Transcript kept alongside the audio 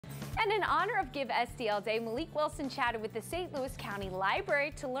And in honor of Give STL Day, Malik Wilson chatted with the St. Louis County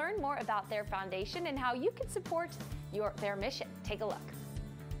Library to learn more about their foundation and how you can support their mission. Take a look.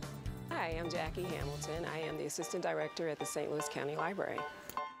 Hi, I'm Jackie Hamilton. I am the Assistant Director at the St. Louis County Library.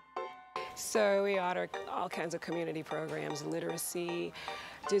 So we honor all kinds of community programs, literacy,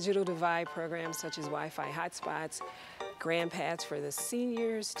 digital divide programs such as Wi-Fi hotspots, grandpads for the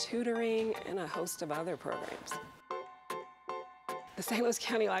seniors, tutoring, and a host of other programs. The St. Louis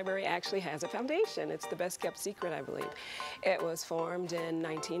County Library actually has a foundation. It's the best kept secret, I believe. It was formed in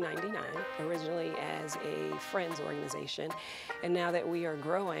 1999, originally as a Friends organization. And now that we are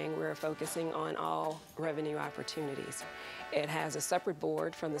growing, we're focusing on all revenue opportunities. It has a separate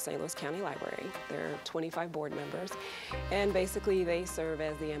board from the St. Louis County Library. There are 25 board members. And basically they serve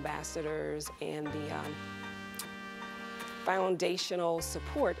as the ambassadors and the foundational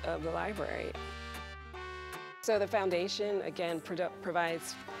support of the library. So the foundation, again,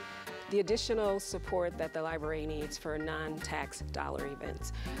 provides the additional support that the library needs for non-tax dollar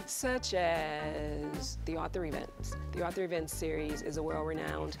events, such as the Author Events. The Author Events series is a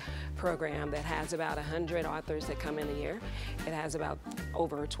well-renowned program that has about 100 authors that come in a year. It has about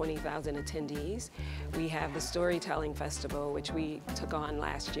over 20,000 attendees. We have the Storytelling Festival, which we took on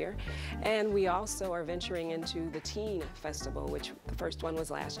last year. And we also are venturing into the Teen Festival, which the first one was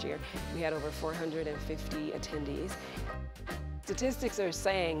last year. We had over 450 attendees. Statistics are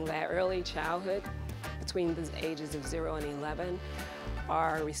saying that early childhood, between the ages of 0 and 11,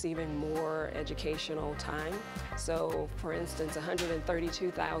 are receiving more educational time. So, for instance,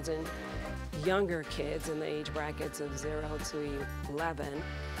 132,000 younger kids in the age brackets of 0 to 11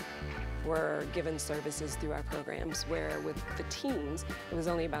 were given services through our programs, where with the teens, it was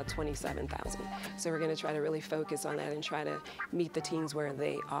only about 27,000. So we're going to try to really focus on that and try to meet the teens where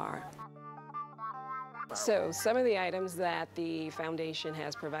they are. So some of the items that the foundation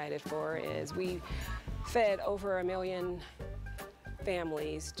has provided for is we fed over 1 million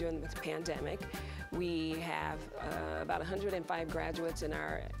families during the pandemic. We have about 105 graduates in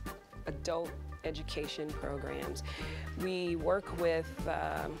our adult education programs. We work with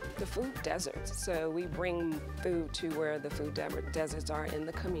the food deserts, so we bring food to where the food deserts are in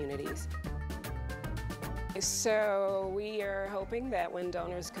the communities. So we are hoping that when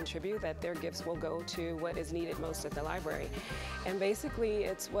donors contribute, that their gifts will go to what is needed most at the library. And basically,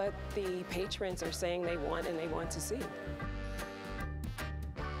 it's what the patrons are saying they want and they want to see.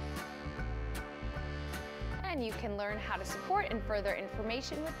 And you can learn how to support and further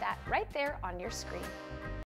information with that right there on your screen.